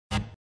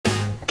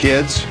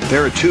Kids,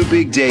 there are two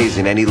big days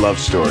in any love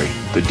story.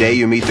 The day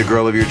you meet the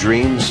girl of your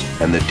dreams,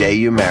 and the day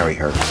you marry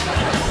her.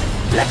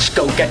 Let's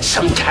go get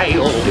some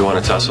tail. You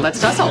want to tussle?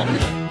 Let's tussle.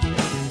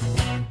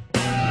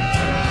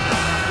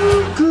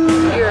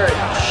 You're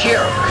a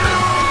jerk.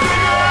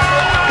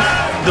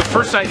 The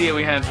first idea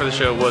we had for the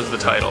show was the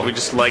title. We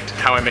just liked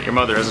How I Met Your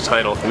Mother as a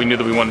title. We knew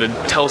that we wanted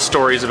to tell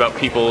stories about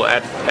people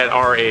at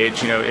our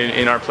age, you know,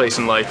 in our place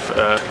in life.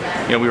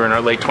 You know, we were in our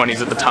late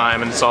 20s at the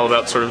time, and it's all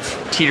about sort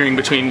of teetering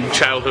between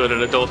childhood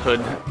and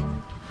adulthood.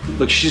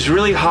 Look, she's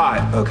really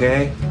hot,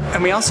 okay?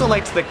 And we also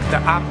liked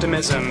the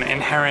optimism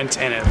inherent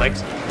in it, like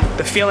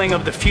the feeling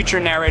of the future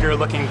narrator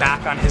looking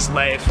back on his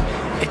life.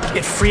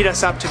 It freed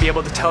us up to be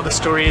able to tell the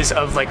stories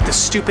of like the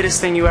stupidest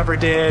thing you ever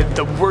did,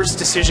 the worst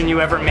decision you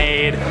ever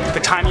made,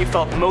 the time you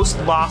felt most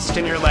lost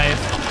in your life.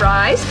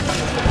 Fries?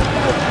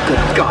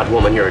 Good God,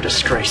 woman, you're a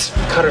disgrace.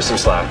 Cut her some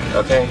slack,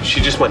 okay? She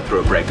just went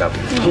through a breakup.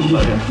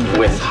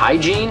 With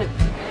hygiene?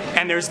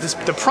 And there's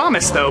the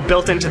promise, though,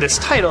 built into this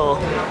title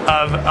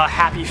of a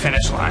happy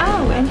finish line.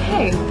 Oh, and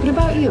hey, what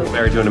about you?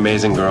 Married to an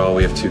amazing girl,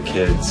 we have 2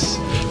 kids.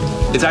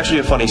 It's actually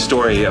a funny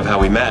story of how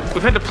we met.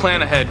 We've had to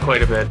plan ahead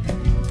quite a bit.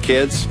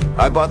 Kids,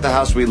 I bought the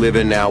house we live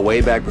in now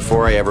way back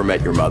before I ever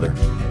met your mother.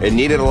 It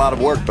needed a lot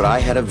of work, but I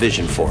had a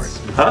vision for it.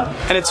 Huh?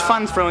 And it's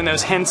fun throwing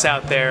those hints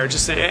out there,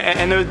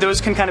 and those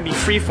can kind of be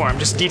freeform,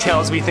 just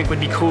details we think would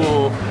be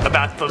cool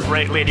about the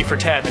right lady for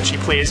Ted, that she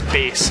plays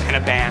bass in a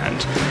band,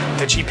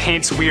 that she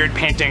paints weird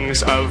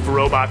paintings of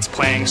robots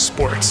playing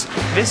sports.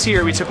 This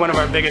year we took one of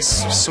our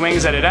biggest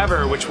swings at it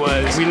ever, which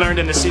was we learned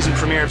in the season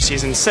premiere of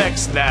season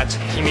 6 that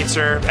he meets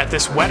her at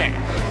this wedding.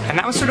 And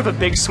that was sort of a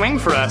big swing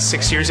for us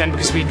 6 years in,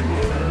 because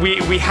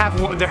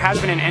there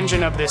has been an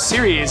engine of this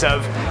series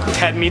of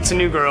Ted meets a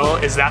new girl,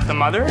 is that the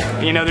mother?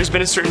 You know, there's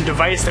been a certain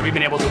device that we've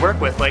been able to work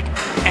with, like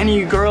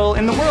any girl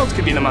in the world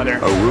could be the mother.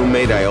 A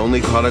roommate I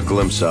only caught a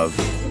glimpse of.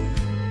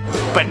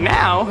 But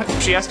now,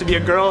 she has to be a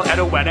girl at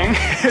a wedding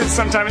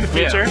sometime in the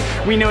future.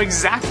 Yeah. We know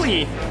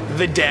exactly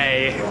the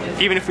day,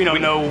 even if we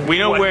don't know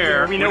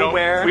where. We know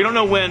where. We don't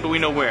know when, but we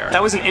know where.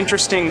 That was an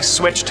interesting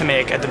switch to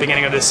make at the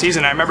beginning of this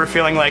season. I remember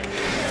feeling like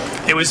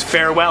it was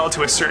farewell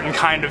to a certain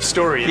kind of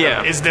story.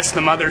 Yeah. Is this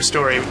the mother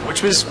story?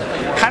 Which was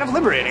kind of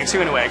liberating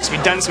too in a way, because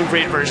we'd done some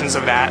great versions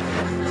of that.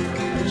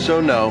 So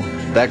no,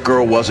 that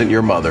girl wasn't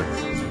your mother.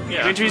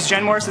 Yeah. We introduced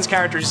Jen Morrison's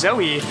character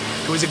Zoe,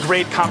 who was a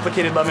great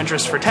complicated love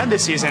interest for Ted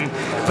this season,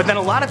 but then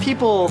a lot of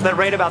people that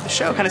write about the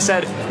show kind of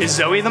said, is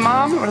Zoe the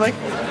mom? We're like,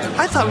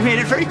 I thought we made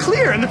it very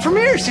clear in the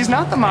premiere, she's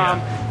not the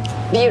mom.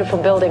 Beautiful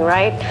building,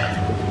 right?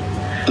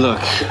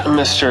 Look,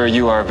 mister,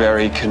 you are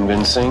very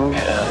convincing,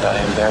 and I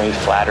am very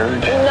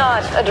flattered.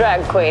 Not a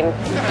drag queen.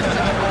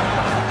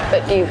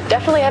 But you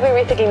definitely have me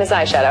rethinking this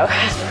eyeshadow.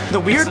 The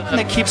weird thing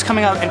that keeps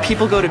coming out, and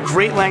people go to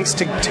great lengths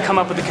to come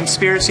up with the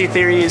conspiracy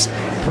theories,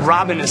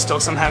 Robin is still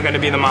somehow going to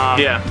be the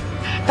mom. Yeah.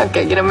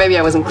 Okay, you know, maybe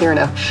I wasn't clear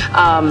enough.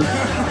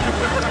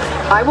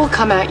 I will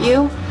come at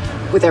you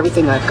with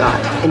everything I've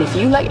got. And if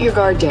you let your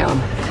guard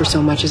down for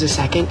so much as a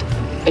second,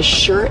 as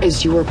sure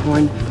as you were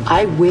born,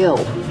 I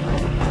will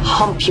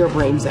hump your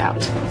brains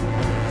out.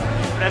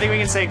 I think we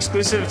can say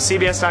exclusive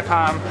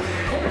CBS.com.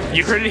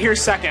 You heard it here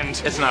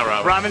second. It's not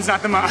Robin. Robin's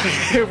not the mom.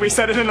 We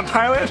said it in the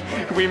pilot,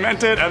 we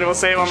meant it, and we'll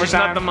say it one more time. She's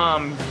not the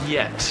mom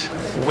yet.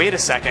 Wait a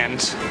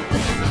second.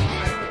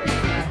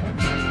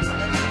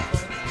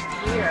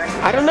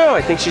 I don't know,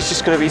 I think she's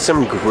just going to be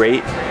some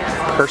great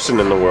person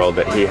in the world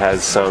that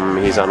he's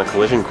on a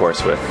collision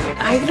course with.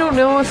 I don't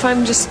know if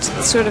I'm just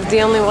sort of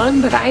the only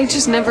one, but I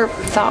just never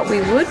thought we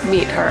would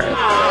meet her.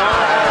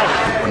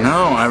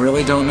 No, I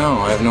really don't know.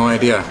 I have no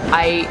idea.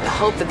 I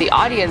hope that the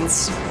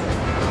audience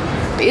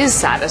is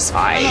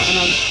satisfied.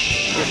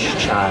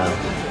 Child.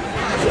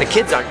 The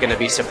kids aren't going to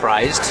be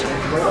surprised.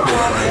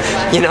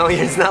 You know,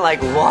 it's not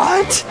like,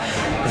 what?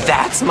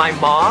 That's my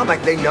mom?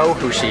 Like, they know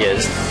who she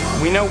is.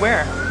 We know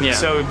where. Yeah.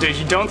 So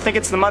you don't think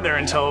it's the mother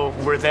until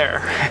we're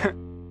there.